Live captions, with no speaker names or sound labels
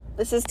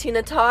This is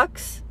Tina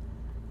Talks,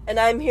 and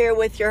I'm here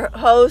with your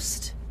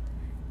host,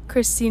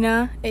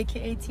 Christina,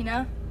 aka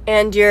Tina,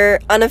 and your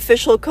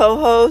unofficial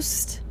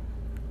co-host,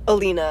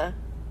 Alina.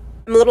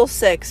 I'm a little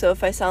sick, so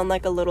if I sound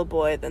like a little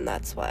boy, then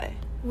that's why.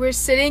 We're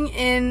sitting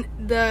in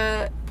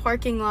the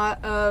parking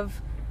lot of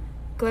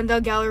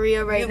Glendale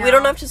Galleria now. We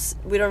don't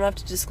have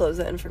to disclose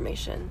that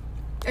information.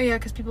 Oh yeah,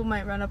 because people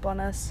might run up on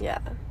us. Yeah.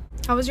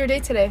 How was your day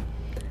today?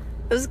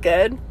 It was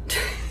good.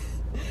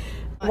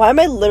 Why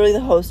am I literally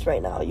the host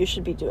right now? You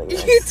should be doing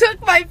this. You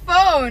took my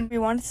phone. We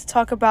wanted to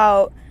talk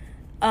about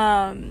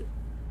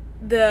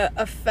the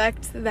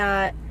effect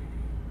that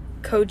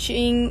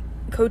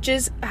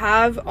coaches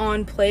have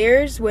on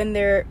players when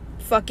they're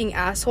fucking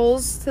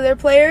assholes to their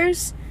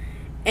players.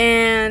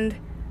 And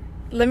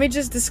let me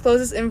just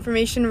disclose this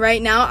information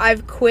right now.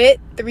 I've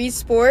quit 3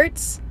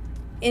 sports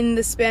in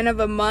the span of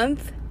a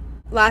month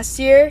last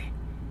year,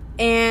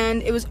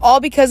 and it was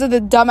all because of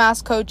the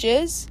dumbass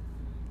coaches.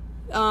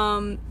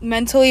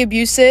 Mentally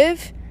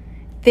abusive.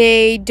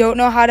 They don't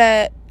know how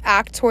to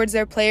act towards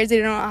their players. They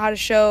don't know how to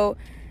show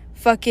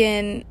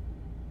fucking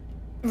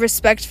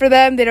respect for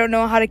them. They don't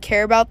know how to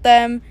care about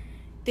them.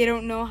 They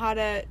don't know how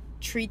to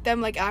treat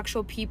them like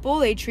actual people.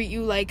 They treat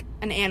you like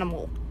an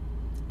animal.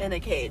 In a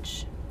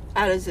cage.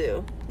 At a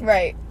zoo.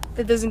 Right.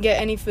 That doesn't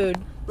get any food.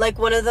 Like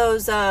one of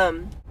those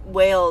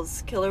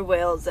whales, killer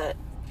whales at,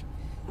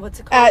 what's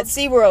it called? At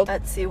SeaWorld.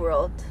 At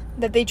SeaWorld.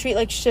 That they treat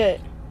like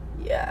shit.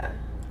 Yeah.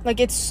 Like,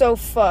 it's so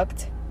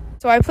fucked.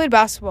 So I played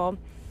basketball,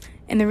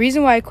 and the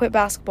reason why I quit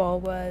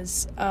basketball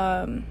was this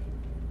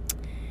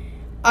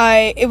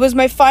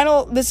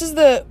is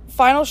the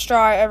final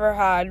straw I ever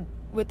had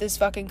with this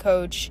fucking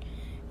coach.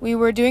 We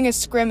were doing a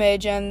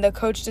scrimmage, and the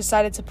coach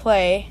decided to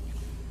play,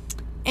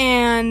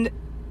 and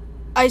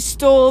I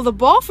stole the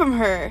ball from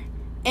her,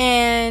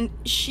 and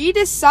she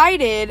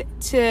decided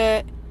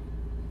to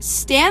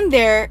stand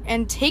there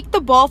and take the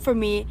ball from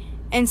me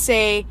and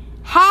say,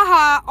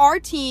 haha, our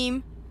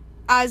team,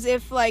 as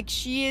if like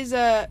she is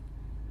a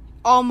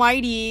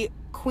almighty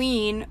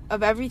queen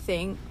of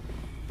everything.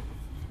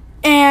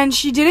 And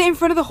she did it in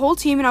front of the whole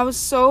team, and I was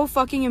so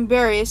fucking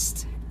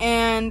embarrassed.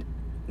 And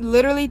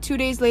literally 2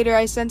 days later,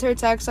 I sent her a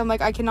text. I'm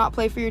like, I cannot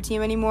play for your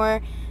team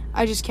anymore.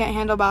 I just can't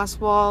handle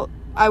basketball.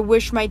 I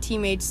wish my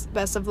teammates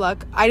best of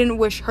luck. I didn't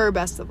wish her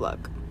best of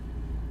luck.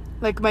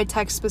 Like my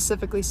text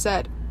specifically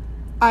said,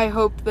 I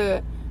hope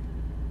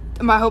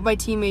my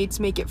teammates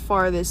make it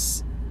far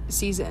this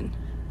season.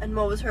 And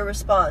what was her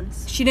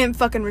response? She didn't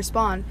fucking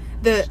respond.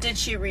 Did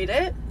she read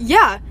it?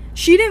 Yeah,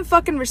 she didn't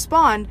fucking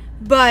respond,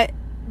 but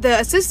the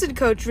assistant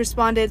coach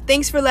responded,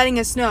 thanks for letting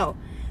us know.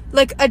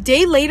 Like a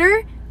day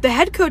later, the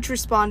head coach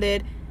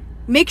responded,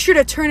 make sure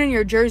to turn in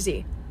your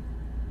jersey.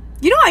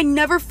 You know, I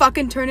never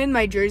fucking turn in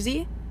my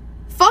jersey.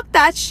 Fuck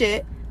that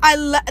shit.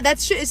 That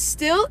shit is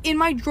still in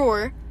my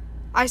drawer.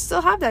 I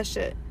still have that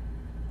shit.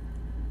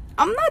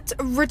 I'm not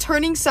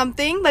returning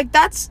something like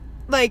that's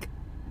like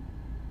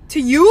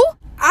to you.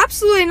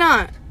 Absolutely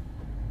not.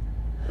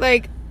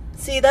 Like,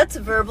 see, that's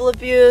verbal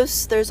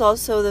abuse. There's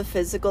also the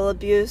physical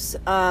abuse.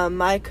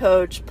 My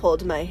coach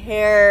pulled my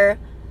hair,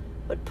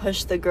 would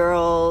push the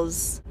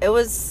girls. It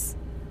was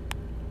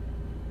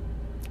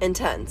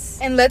intense.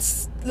 And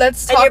let's talk.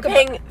 And you're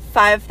paying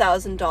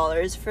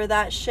 $5,000 for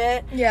that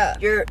shit. Yeah.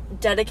 You're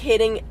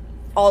dedicating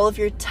all of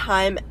your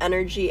time,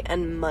 energy,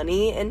 and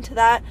money into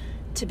that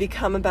to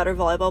become a better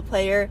volleyball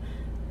player,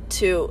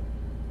 to,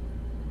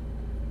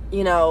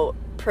 you know,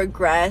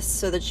 progress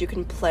so that you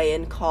can play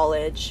in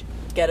college,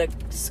 get a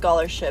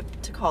scholarship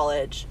to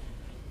college,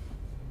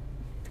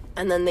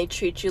 and then they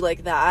treat you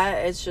like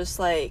that. It's just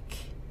like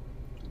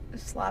a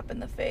slap in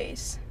the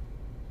face.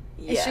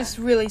 Yeah. It's just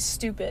really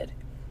stupid.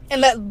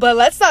 But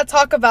let's not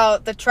talk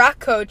about the track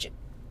coach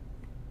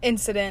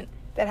incident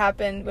that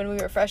happened when we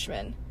were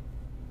freshmen.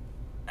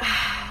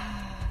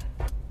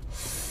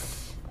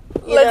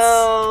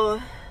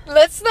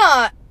 Let's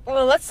not.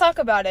 Well, let's talk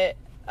about it.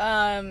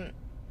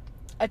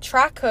 A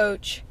track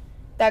coach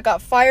that got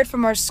fired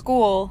from our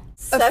school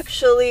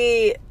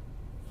sexually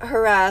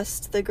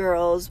harassed the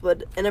girls,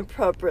 would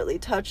inappropriately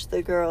touch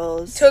the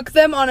girls, took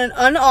them on an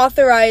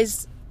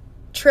unauthorized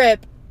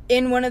trip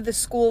in one of the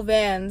school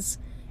vans,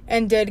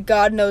 and did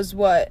God knows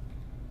what,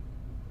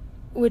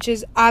 which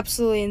is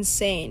absolutely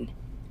insane.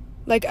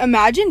 Like,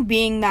 imagine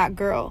being that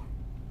girl.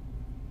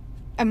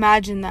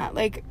 Imagine that.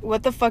 Like,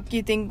 what the fuck do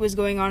you think was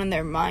going on in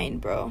their mind,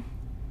 bro?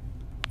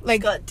 Like,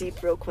 it got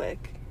deep real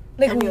quick.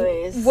 Like,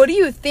 anyways, what do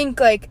you think,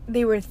 like,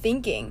 they were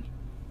thinking?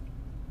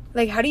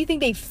 Like, how do you think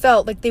they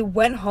felt? Like, they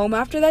went home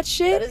after that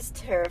shit? That is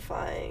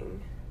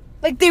terrifying.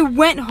 Like, they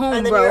went home,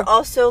 and then bro. You're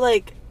also,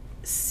 like,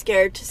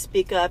 scared to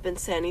speak up and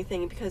say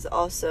anything because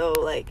also,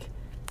 like,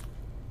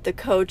 the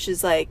coach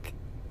is, like,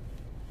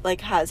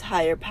 has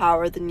higher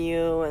power than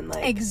you, and,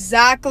 like...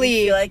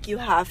 Exactly. You feel like you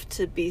have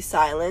to be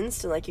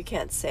silenced and, like, you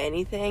can't say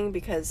anything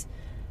because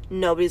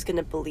nobody's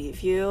gonna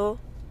believe you.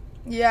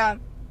 Yeah.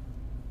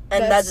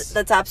 And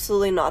that's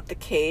absolutely not the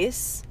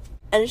case.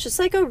 And it's just,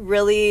 like, a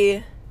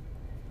really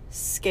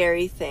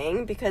scary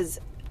thing because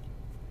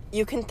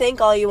you can think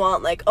all you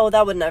want, like, oh,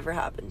 that would never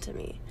happen to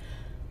me.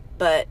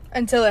 but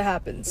until it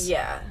happens.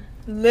 yeah.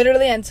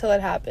 Literally until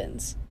it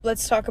happens.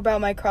 Let's talk about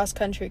my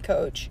cross-country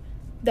coach.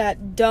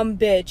 That dumb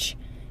bitch.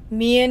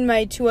 Me and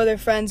my 2 other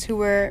friends who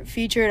were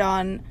featured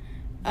on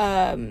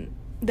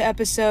the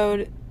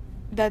episode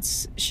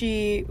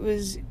she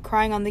was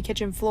crying on the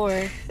kitchen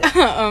floor.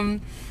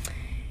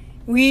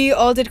 We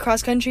all did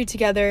cross-country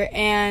together,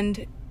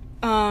 and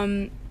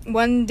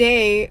one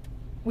day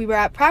we were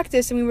at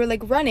practice and we were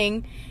like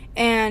running,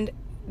 and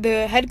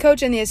the head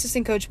coach and the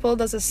assistant coach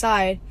pulled us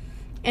aside,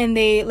 and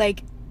they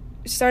like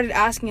started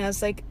asking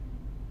us like,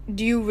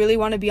 do you really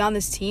want to be on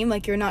this team?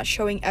 Like, you're not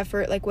showing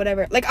effort, like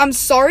whatever. Like, I'm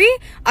sorry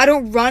I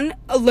don't run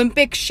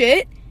Olympic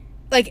shit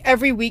like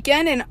every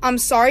weekend, and I'm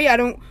sorry I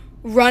don't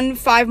run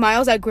 5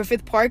 miles at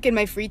Griffith Park in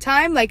my free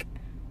time. Like,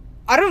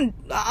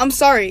 I'm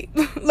sorry.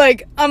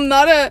 Like, I'm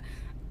not a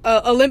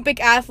Olympic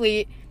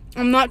athlete.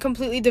 I'm not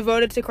completely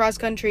devoted to cross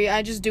country.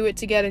 I just do it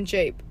to get in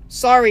shape.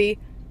 Sorry.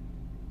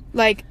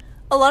 Like,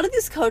 a lot of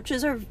these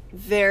coaches are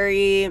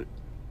very,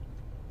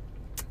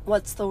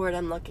 what's the word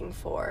I'm looking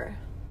for?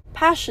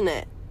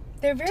 Passionate.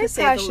 They're very to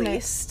say passionate. the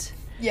least.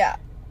 Yeah.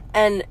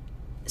 And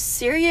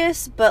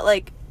serious, but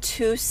like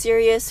too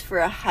serious for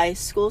a high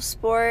school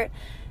sport.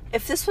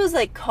 If this was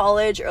like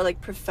college or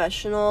like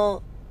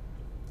professional,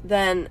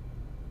 then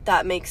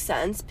that makes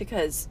sense,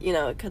 because, you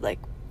know, it could like,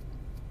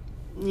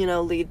 you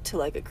know, lead to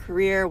like a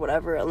career,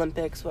 whatever,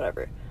 Olympics,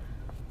 whatever.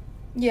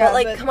 Yeah. But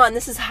like, come on,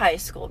 this is high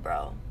school,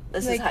 bro.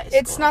 This like, is high school.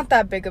 it's not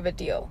that big of a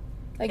deal.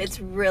 Like, It's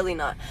really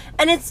not.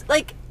 And it's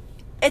like,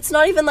 it's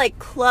not even like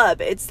club.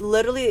 It's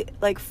literally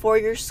like for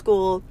your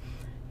school.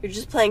 You're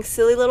just playing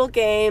silly little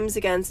games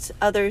against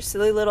other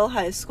silly little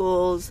high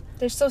schools.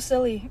 they're so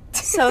silly.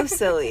 So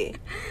silly.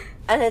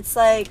 And it's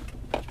like,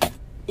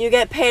 you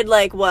get paid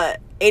like,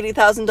 what,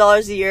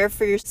 $80,000 a year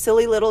for your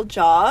silly little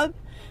job?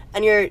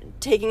 And you're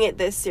taking it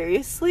this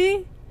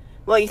seriously?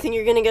 Well, you think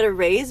you're going to get a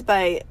raise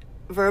by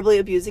verbally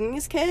abusing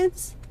these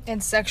kids?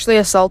 And sexually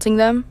assaulting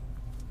them.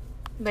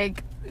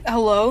 Like,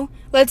 hello?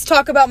 Let's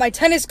talk about my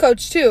tennis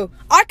coach, too.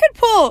 I could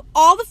pull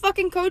all the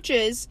fucking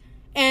coaches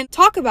and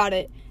talk about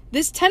it.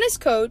 This tennis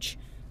coach,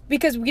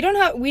 because we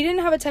didn't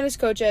have a tennis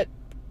coach at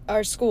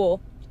our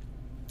school.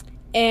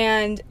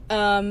 And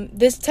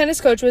this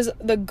tennis coach was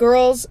the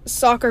girls'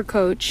 soccer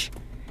coach.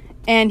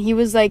 And he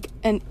was like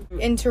an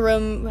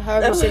interim,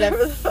 however you say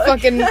that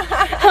fucking,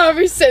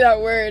 however you say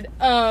that word.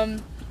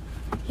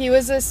 He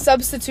was a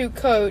substitute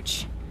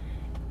coach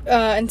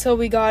until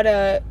we got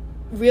a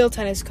real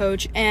tennis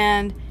coach.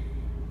 And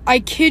I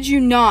kid you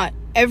not,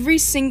 every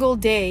single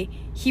day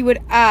he would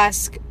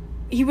ask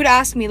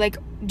me like,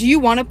 do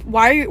you want to,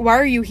 why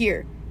are you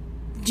here?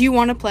 Do you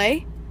want to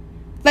play?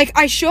 Like,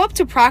 I show up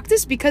to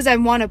practice because I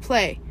want to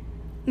play.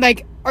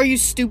 Like, are you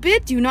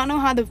stupid? Do you not know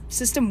how the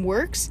system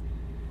works?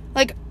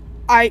 Like,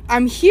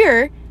 I'm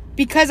here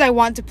because I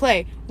want to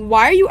play.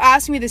 Why are you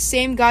asking me the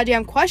same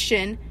goddamn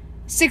question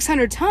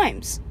 600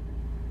 times?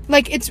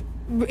 Like, it's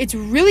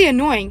really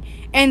annoying.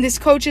 And this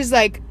coach is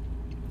like,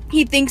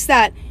 he thinks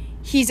that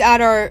he's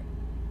at our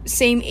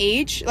same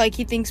age. Like,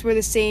 he thinks we're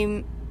the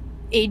same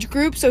age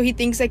group, so he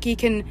thinks like he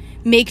can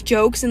make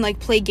jokes and like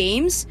play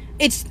games.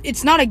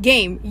 It's not a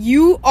game.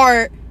 You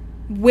are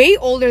way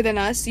older than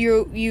us.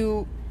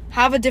 You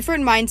have a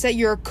different mindset.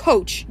 You're a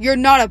coach. You're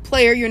not a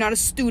player. You're not a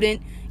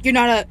student. You're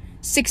not a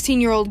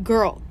 16-year-old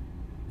girl.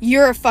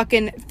 You're a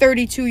fucking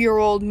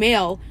 32-year-old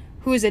male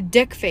who is a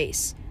dick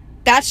face.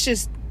 That's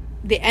just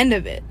the end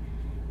of it.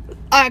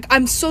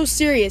 I'm so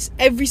serious.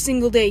 Every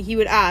single day he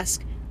would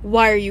ask,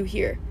 why are you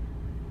here?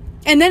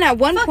 And then at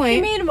one point... What do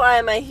you mean, why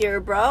am I here,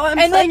 bro? I'm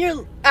playing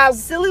your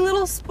silly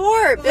little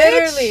sport, bitch.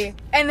 Literally.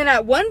 And then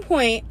at one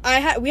point,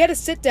 we had a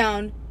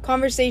sit-down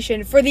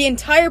conversation for the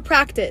entire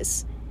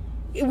practice.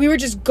 We were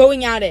just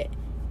going at it.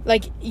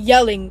 Like,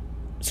 yelling,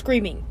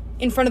 screaming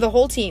in front of the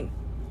whole team.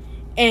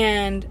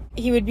 And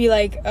he would be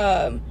like,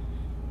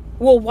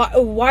 well,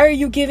 why are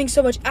you giving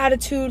so much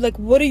attitude? Like,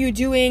 what are you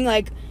doing?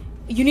 Like,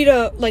 you need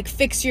to, like,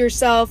 fix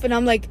yourself. And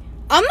I'm like,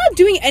 I'm not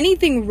doing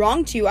anything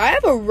wrong to you. I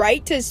have a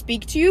right to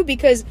speak to you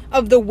because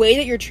of the way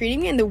that you're treating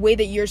me and the way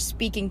that you're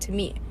speaking to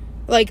me.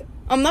 Like,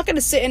 I'm not going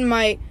to sit in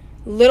my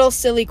little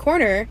silly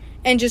corner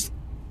and just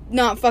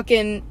not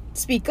fucking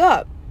speak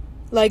up.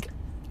 Like,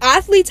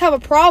 athletes have a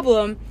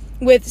problem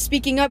with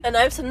speaking up. And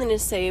I have something to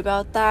say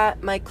about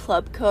that. My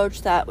club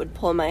coach that would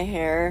pull my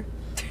hair.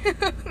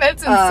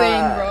 That's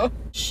insane, bro.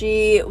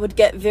 She would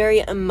get very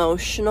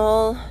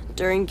emotional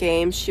during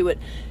games. She would...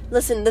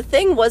 Listen, the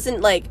thing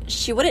wasn't like,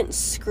 she wouldn't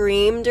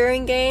scream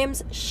during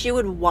games, she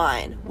would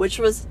whine, which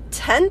was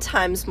 10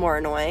 times more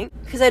annoying,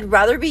 because I'd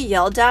rather be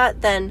yelled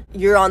at than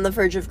you're on the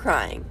verge of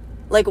crying.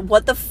 Like,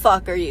 what the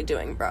fuck are you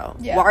doing, bro?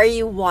 Yeah. Why are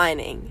you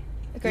whining?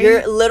 Like,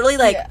 You're literally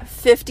like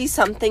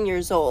 50-something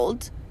years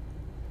old.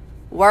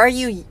 Why are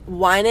you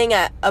whining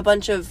at a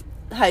bunch of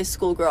high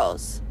school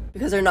girls?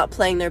 Because they're not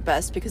playing their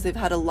best because they've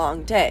had a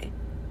long day.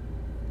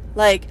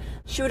 Like,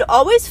 she would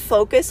always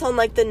focus on,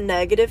 like, the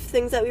negative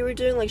things that we were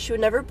doing. Like, she would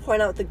never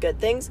point out the good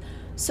things.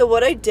 So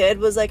what I did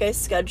was, like, I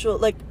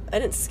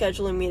didn't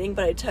schedule a meeting,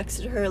 but I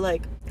texted her,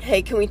 like,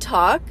 hey, can we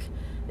talk?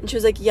 And she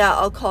was like, yeah,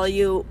 I'll call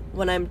you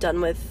when I'm done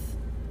with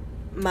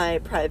my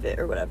private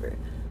or whatever.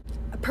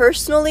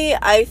 Personally,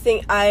 I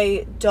think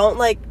I don't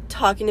like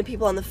talking to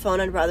people on the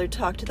phone. I'd rather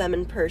talk to them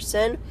in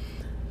person.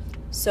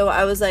 So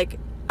I was like,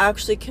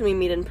 actually, can we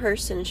meet in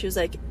person? And she was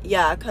like,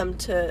 yeah, come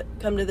to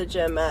the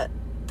gym at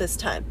this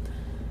time.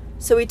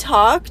 So we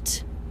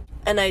talked,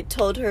 and I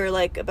told her,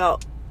 like,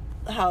 about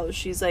how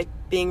she's, like,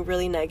 being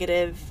really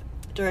negative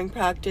during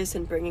practice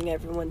and bringing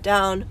everyone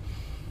down.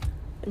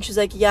 And she's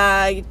like,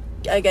 yeah,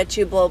 I get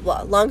you, blah,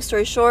 blah. Long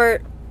story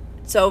short,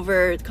 it's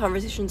over. The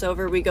conversation's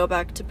over. We go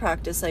back to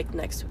practice, like,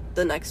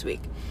 the next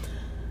week.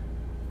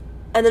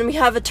 And then we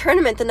have a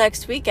tournament the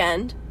next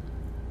weekend.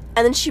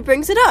 And then she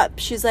brings it up.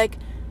 She's like,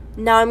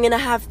 now I'm going to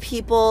have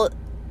people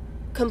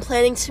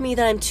complaining to me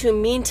that I'm too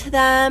mean to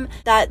them,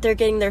 that they're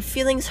getting their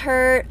feelings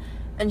hurt.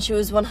 And she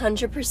was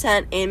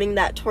 100% aiming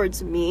that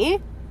towards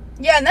me.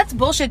 Yeah, and that's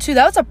bullshit, too.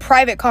 That was a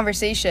private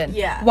conversation.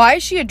 Yeah. Why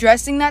is she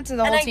addressing that to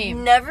the whole And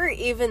team? I never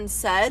even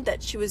said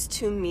that she was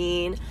too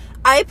mean.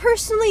 I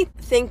personally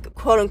think,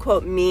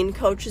 quote-unquote, mean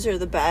coaches are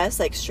the best.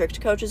 Like,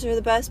 strict coaches are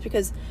the best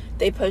because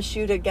they push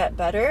you to get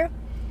better.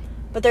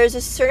 But there's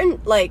a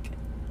certain, like...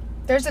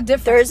 There's a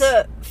difference. There's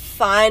a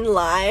fine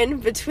line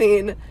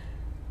between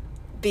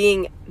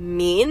being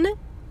mean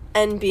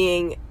and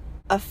being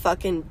a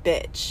fucking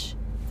bitch.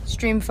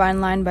 Stream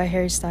Fine Line by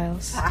Harry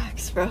Styles.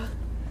 Facts, bro.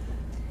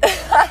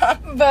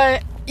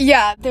 But,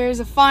 yeah, there's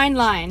a fine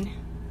line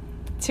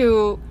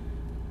to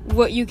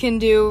what you can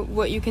do,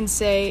 what you can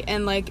say,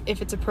 and, like,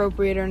 if it's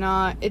appropriate or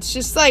not. It's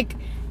just, like,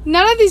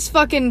 none of these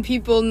fucking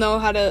people know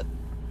how to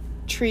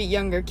treat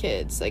younger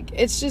kids. Like,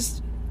 it's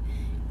just...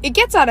 It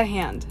gets out of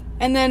hand.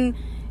 And then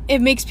it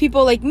makes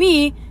people like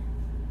me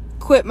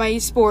quit my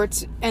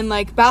sports, and,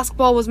 like,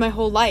 basketball was my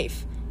whole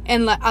life.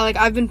 And,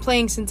 I've been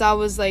playing since I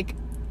was, like,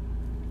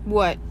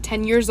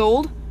 10 years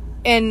old?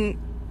 And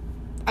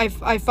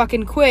I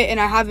fucking quit, and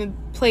I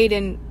haven't played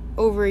in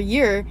over a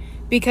year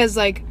because,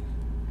 like,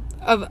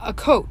 of a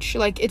coach.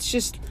 Like, it's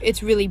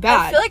really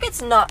bad. I feel like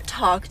it's not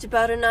talked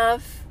about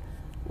enough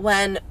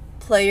when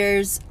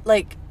players,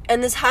 like,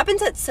 and this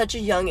happens at such a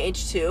young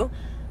age too,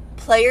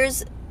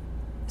 players,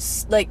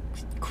 like,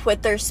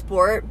 quit their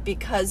sport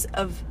because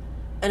of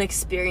an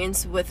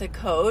experience with a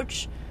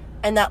coach,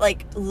 and that,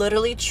 like,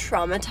 literally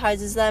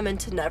traumatizes them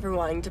into never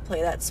wanting to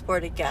play that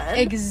sport again.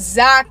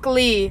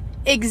 Exactly.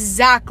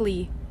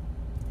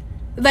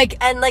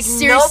 Like, and, like,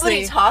 seriously.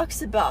 Nobody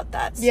talks about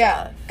that stuff.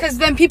 Yeah, because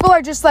then people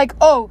are just like,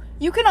 oh,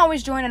 you can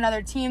always join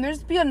another team.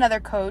 There's be another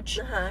coach.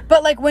 Uh-huh.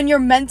 But, like, when you're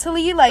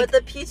mentally, like...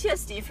 But the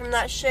PTSD from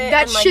that shit...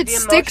 That and, like, shit the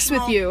sticks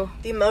with you.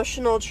 The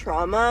emotional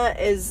trauma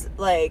is,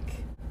 like,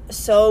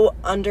 so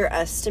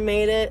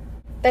underestimated.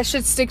 That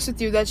shit sticks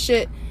with you. That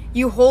shit,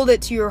 you hold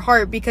it to your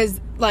heart because,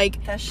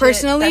 like, That shit,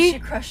 personally... That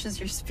shit crushes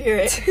your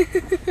spirit.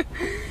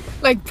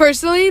 Like,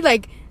 personally,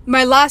 like,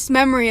 my last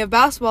memory of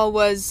basketball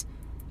was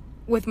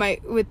with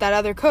that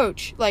other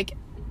coach. Like,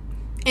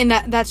 and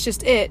that's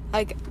just it.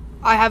 Like,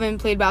 I haven't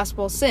played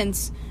basketball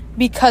since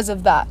because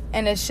of that.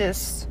 And it's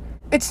just...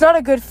 It's not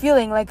a good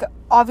feeling. Like,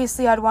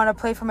 obviously, I'd want to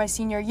play for my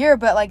senior year,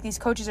 but, like, these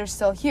coaches are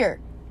still here.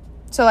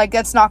 So, like,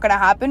 that's not going to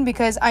happen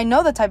because I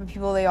know the type of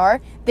people they are.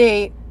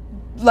 They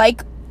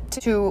like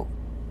to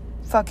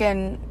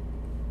fucking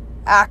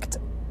act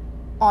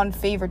on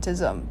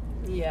favoritism.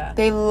 Yeah.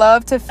 They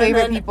love to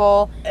favorite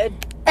people.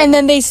 And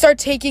then they start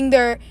taking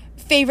their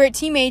favorite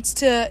teammates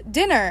to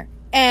dinner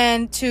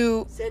and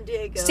to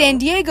San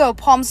Diego,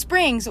 Palm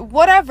Springs,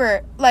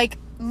 whatever. Like,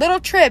 little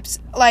trips,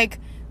 like,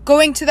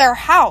 going to their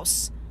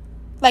house.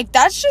 Like,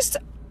 that's just,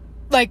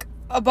 like,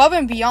 above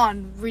and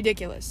beyond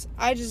ridiculous.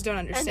 I just don't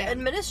understand. And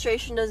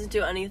administration doesn't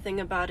do anything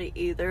about it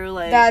either.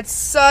 Like, that's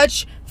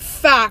such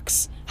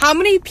facts. How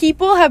many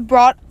people have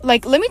brought,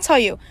 like, let me tell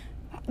you,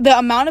 the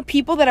amount of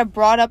people that have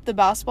brought up the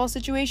basketball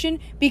situation,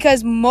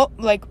 because,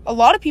 like, a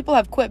lot of people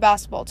have quit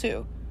basketball,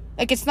 too.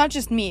 Like, it's not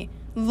just me.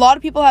 A lot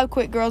of people have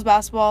quit girls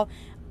basketball,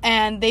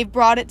 and they've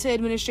brought it to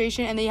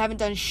administration, and they haven't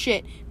done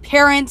shit.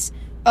 Parents,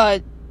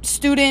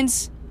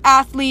 students,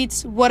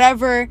 athletes,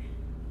 whatever,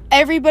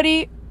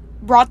 everybody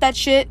brought that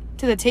shit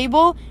to the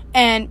table,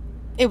 and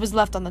it was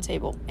left on the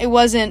table.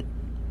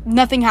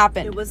 Nothing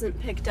happened. It wasn't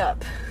picked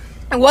up.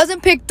 It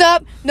wasn't picked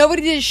up.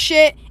 Nobody did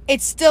shit.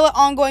 It's still an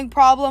ongoing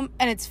problem,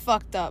 and it's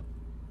fucked up.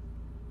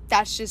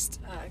 That's just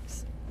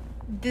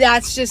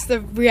the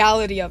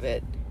reality of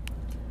it.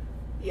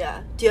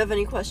 Yeah. Do you have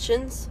any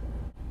questions?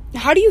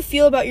 How do you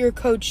feel about your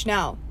coach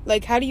now?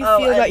 Like, how do you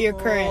feel about your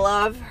current? I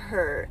love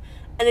her.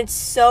 And it's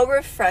so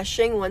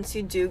refreshing once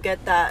you do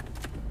get that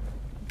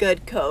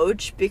good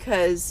coach,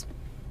 because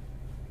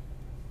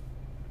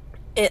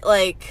it,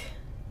 like,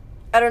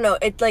 I don't know,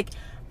 it, like,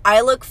 I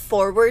look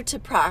forward to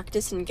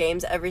practice and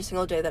games every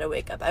single day that I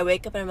wake up. I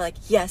wake up and I'm like,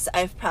 yes,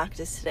 I have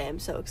practice today. I'm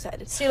so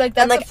excited. See, like,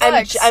 that's, and, like, a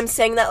flex. I'm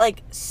saying that,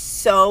 like,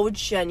 so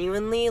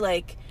genuinely.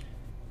 Like,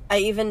 I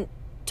even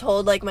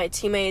told, like, my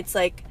teammates,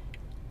 like,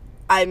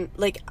 I'm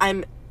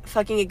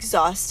fucking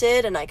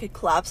exhausted and I could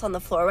collapse on the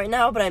floor right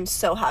now, but I'm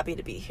so happy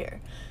to be here.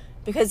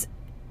 Because,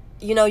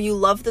 you know, you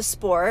love the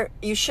sport.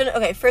 You shouldn't,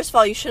 okay, first of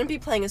all, you shouldn't be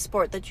playing a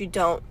sport that you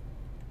don't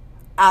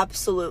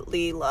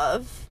absolutely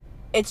love.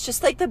 It's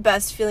just like the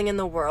best feeling in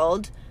the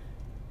world,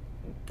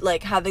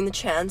 like having the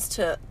chance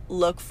to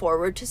look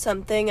forward to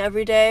something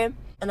every day.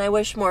 And I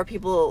wish more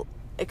people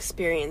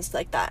experienced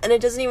like that. And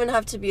it doesn't even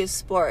have to be a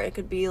sport. It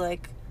could be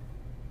like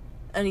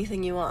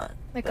anything you want.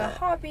 Like a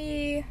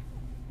hobby.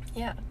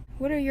 Yeah.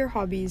 What are your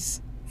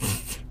hobbies?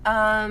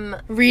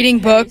 Reading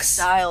books.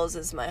 Styles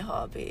is my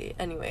hobby.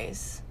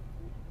 Anyways,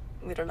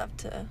 we don't have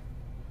to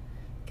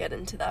get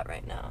into that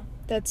right now.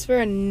 That's for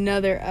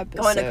another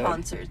episode. Going to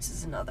concerts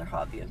is another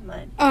hobby of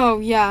mine. Oh,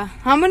 yeah.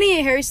 How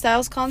many Harry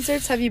Styles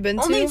concerts have you been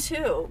to? Only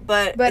 2,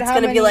 but it's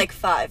going to be like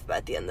 5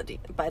 by the end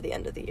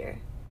of the year.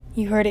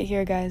 You heard it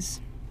here,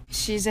 guys.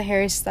 She's a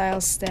Harry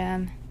Styles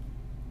stan,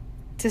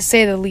 to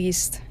say the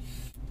least.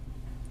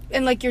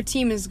 And, like, your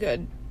team is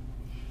good.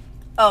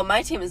 Oh,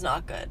 my team is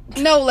not good.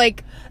 No,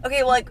 like...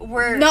 Okay, well, like,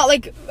 we're... Not,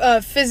 like,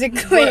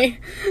 physically.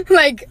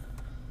 Like,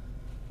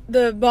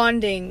 the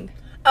bonding.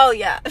 Oh,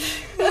 yeah.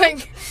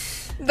 Like,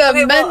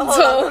 the mental... Well,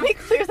 hold on, let me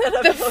clear that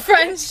up. The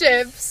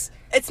friendships.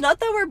 It's not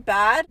that we're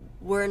bad.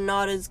 We're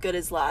not as good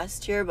as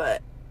last year,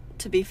 but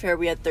to be fair,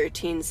 we had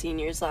 13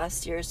 seniors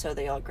last year, so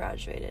they all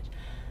graduated.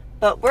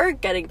 But we're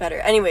getting better.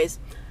 Anyways,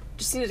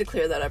 just needed to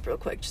clear that up real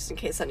quick, just in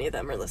case any of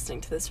them are listening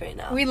to this right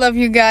now. We love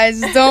you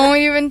guys. Don't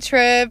even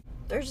trip.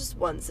 There's just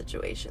one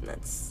situation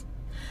that's...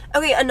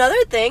 Okay,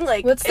 another thing,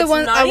 like... What's the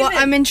one...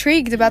 I'm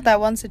intrigued about that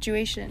one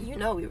situation. You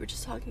know, we were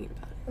just talking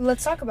about it.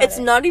 Let's talk about it. It's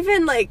not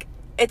even, like...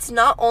 It's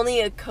not only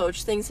a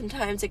coach thing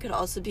sometimes. It could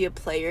also be a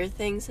player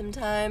thing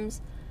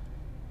sometimes.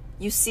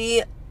 You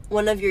see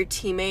one of your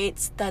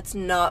teammates that's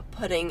not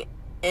putting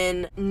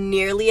in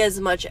nearly as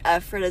much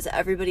effort as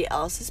everybody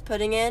else is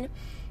putting in,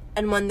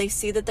 and when they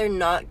see that they're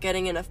not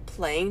getting enough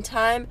playing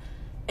time,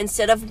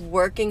 instead of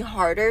working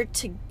harder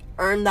to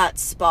earn that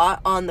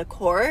spot on the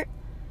court,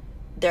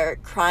 they're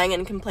crying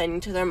and complaining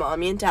to their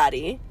mommy and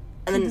daddy,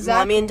 and then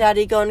mommy and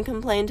daddy go and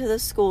complain to the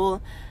school,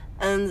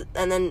 and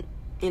then,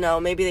 you know,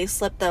 maybe they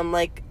slip them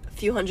like a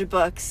few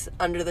 $100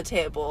 under the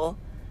table,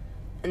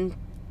 and,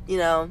 you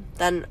know,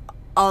 then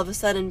all of a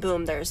sudden,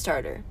 boom, they're a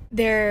starter.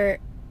 They're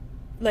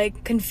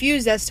like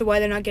confused as to why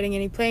they're not getting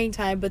any playing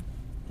time, but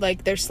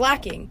like they're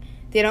slacking.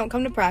 They don't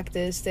come to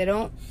practice. They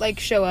don't like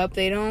show up.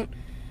 They're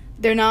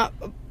not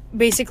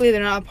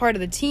a part of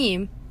the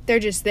team. They're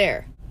just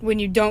there. When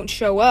you don't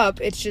show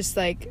up, it's just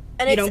like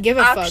you don't give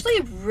a fuck. And it's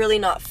actually really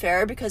not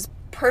fair, because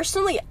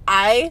personally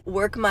I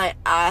work my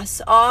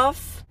ass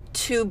off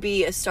to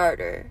be a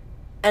starter.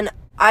 And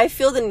I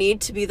feel the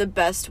need to be the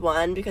best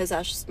one because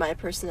that's just my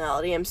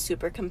personality. I'm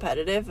super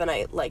competitive and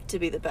I like to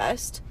be the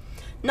best.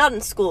 Not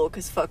in school,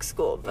 because fuck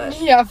school, but...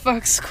 Yeah,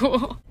 fuck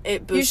school.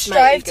 It boosts my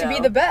ego. You strive to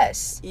be the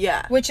best.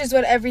 Yeah. Which is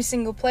what every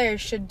single player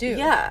should do.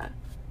 Yeah.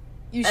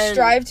 You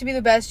strive to be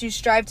the best. You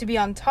strive to be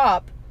on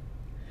top.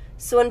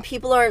 So when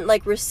people aren't,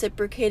 like,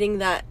 reciprocating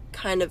that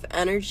kind of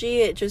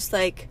energy, it just,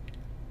 like,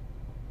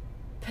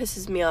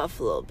 pisses me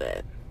off a little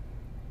bit.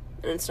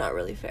 And it's not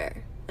really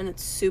fair. And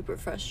it's super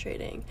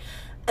frustrating.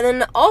 And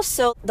then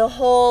also, the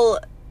whole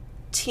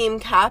team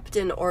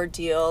captain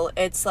ordeal,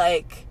 it's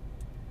like...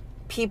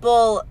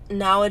 People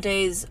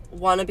nowadays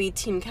want to be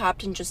team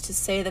captain just to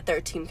say that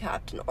they're team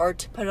captain or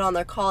to put it on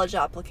their college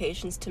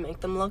applications to make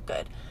them look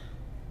good.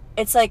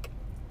 It's like,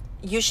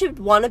 you should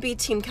want to be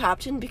team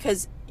captain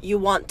because you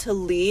want to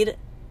lead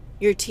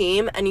your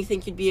team and you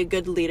think you'd be a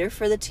good leader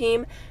for the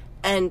team.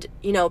 And,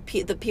 you know,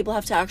 the people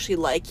have to actually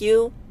like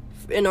you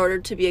in order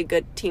to be a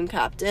good team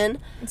captain.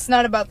 It's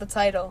not about the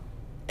title.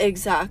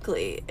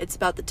 Exactly. It's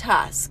about the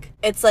task.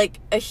 It's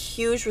like a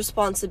huge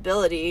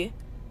responsibility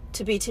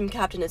to be team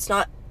captain. It's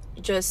not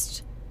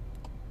just,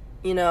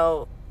 you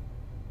know,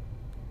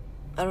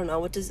 I don't know,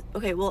 what does,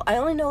 okay, well, I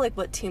only know, like,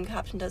 what team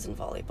captain does in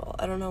volleyball.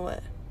 I don't know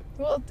what.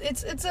 Well,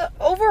 it's a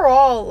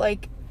overall,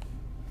 like,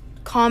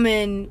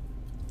 common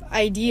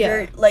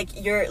idea.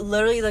 You're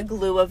literally the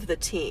glue of the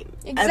team.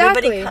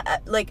 Exactly.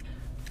 Everybody, like,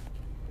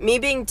 me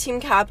being team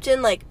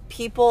captain, like,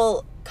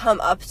 people come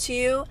up to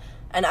you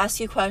and ask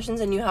you questions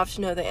and you have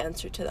to know the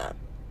answer to them.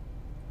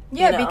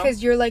 Yeah, you know?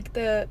 Because you're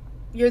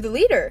the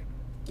leader.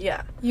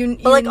 Yeah.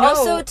 But, like,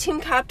 also, team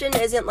captain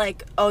isn't,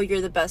 like, oh,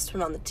 you're the best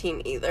one on the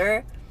team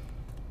either.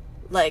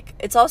 Like,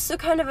 it's also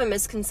kind of a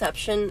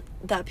misconception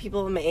that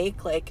people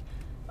make, like,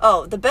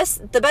 oh, the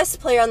best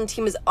player on the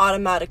team is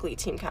automatically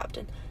team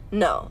captain.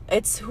 No.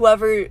 It's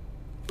whoever,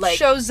 like...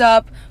 shows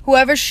up,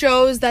 whoever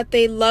shows that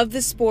they love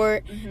the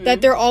sport,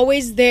 that they're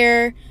always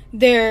there,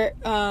 they're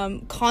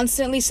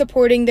constantly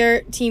supporting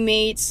their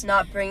teammates.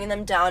 Not bringing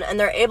them down, and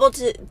they're able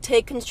to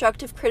take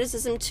constructive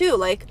criticism, too,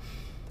 like...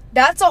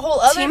 That's a whole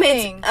other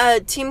thing.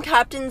 Team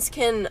captains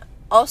can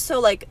also,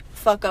 like,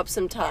 fuck up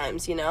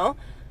sometimes, you know?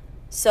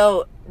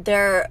 So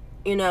they're,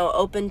 you know,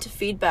 open to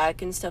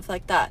feedback and stuff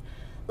like that.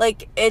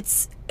 Like,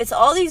 it's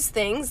all these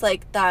things,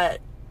 like,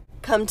 that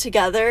come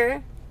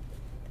together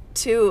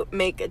to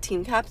make a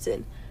team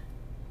captain.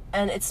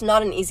 And it's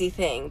not an easy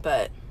thing,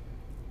 but...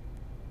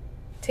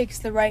 Takes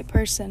the right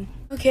person.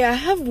 Okay, I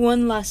have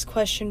one last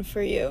question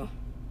for you.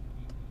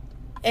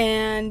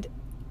 And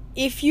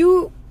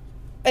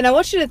I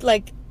want you to,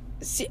 like,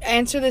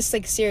 answer this,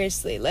 like,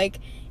 seriously. Like,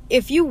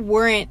 if you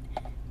weren't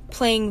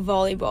playing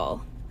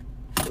volleyball,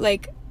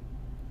 like,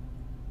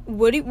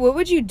 what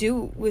would you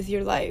do with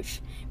your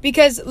life?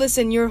 Because,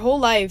 listen, your whole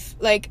life,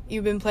 like,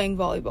 you've been playing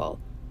volleyball.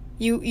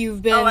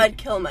 You've been... Oh, I'd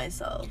kill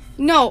myself.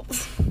 No.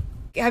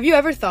 Have you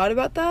ever thought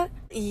about that?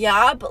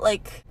 Yeah, but,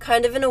 like,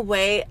 kind of in a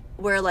way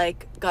where,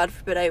 like, God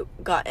forbid I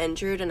got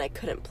injured and I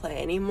couldn't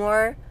play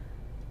anymore.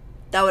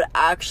 That would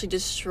actually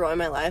destroy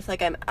my life.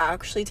 Like, I'm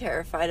actually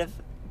terrified of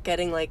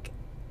getting, like,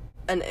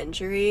 an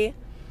injury.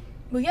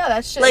 Well, yeah,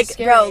 that's just like,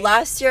 scary. bro,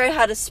 last year I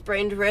had a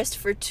sprained wrist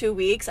for 2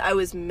 weeks. I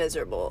was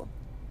miserable.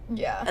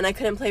 Yeah. And I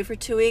couldn't play for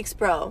 2 weeks,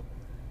 bro.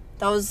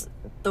 That was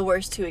the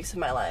worst 2 weeks of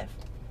my life.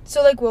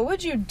 So, like, what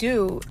would you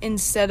do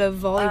instead of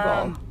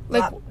volleyball?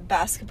 Like,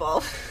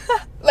 basketball.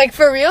 like,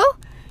 for real?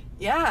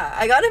 Yeah,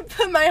 I gotta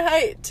put my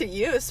height to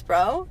use,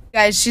 bro.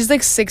 Guys, she's,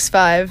 like,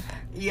 6'5".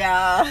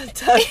 Yeah,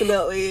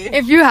 definitely.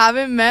 If you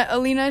haven't met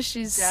Alina,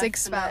 she's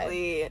 6'5".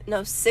 Definitely.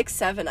 No,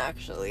 6'7",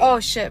 actually. Oh,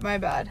 shit, my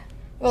bad.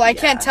 Well, I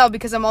can't tell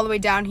because I'm all the way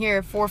down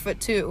here,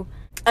 4'2".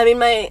 I mean,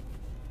 my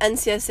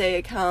NCSA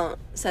account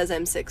says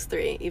I'm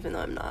 6'3", even though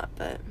I'm not,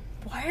 but...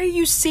 Why are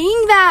you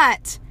saying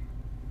that?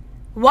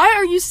 Why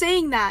are you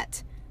saying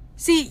that?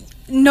 See,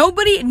 no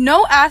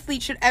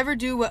athlete should ever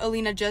do what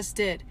Alina just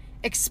did.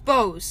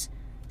 Expose.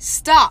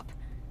 Stop.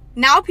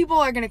 Now people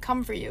are going to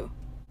come for you.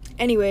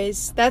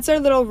 Anyways, that's our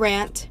little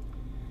rant.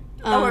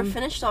 We're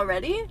finished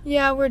already?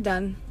 Yeah, we're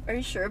done. Are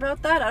you sure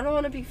about that? I don't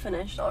want to be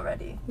finished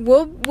already.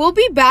 We'll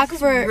be back This is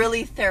for...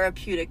 really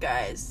therapeutic,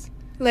 guys.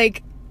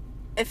 Like...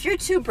 If you're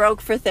too broke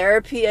for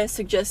therapy, I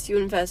suggest you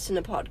invest in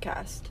a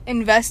podcast.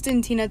 Invest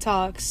in Tina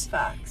Talks.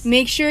 Facts.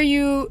 Make sure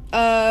you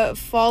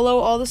follow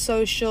all the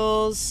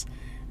socials.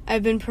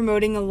 I've been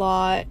promoting a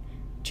lot,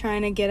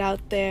 trying to get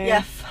out there.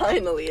 Yeah,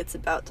 finally, it's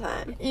about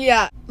time.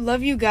 Yeah,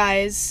 love you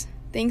guys.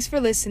 Thanks for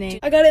listening.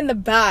 I got it in the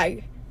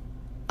bag.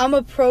 I'm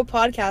a pro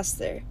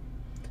podcaster.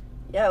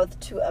 Yeah, with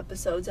 2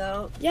 episodes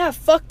out. Yeah,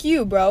 fuck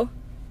you, bro.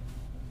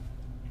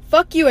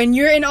 Fuck you, and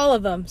you're in all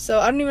of them, so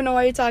I don't even know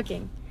why you're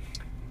talking.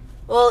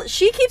 Well,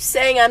 she keeps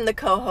saying I'm the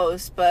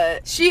co-host,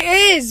 but... She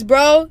is,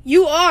 bro.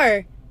 You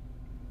are.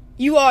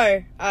 You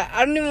are.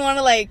 I don't even want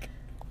to, like...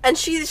 And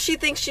she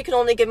thinks she can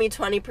only give me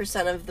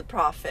 20% of the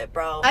profit,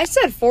 bro. I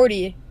said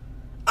 40.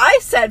 I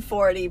said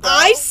 40, bro.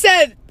 I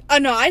said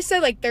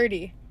like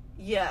 30.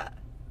 Yeah.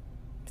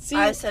 See?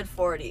 I said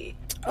 40.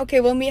 Okay,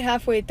 we'll meet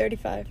halfway at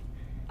 35.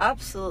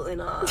 Absolutely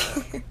not.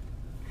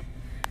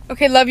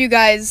 Okay, love you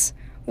guys.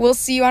 We'll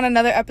see you on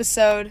another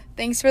episode.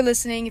 Thanks for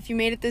listening. If you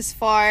made it this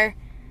far,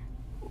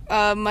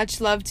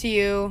 much love to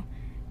you.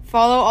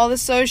 Follow all the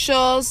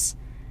socials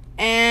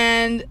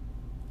and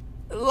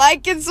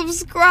like and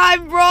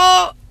subscribe,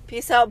 bro.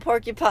 Peace out,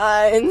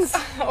 porcupines.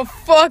 Oh,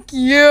 fuck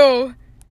you.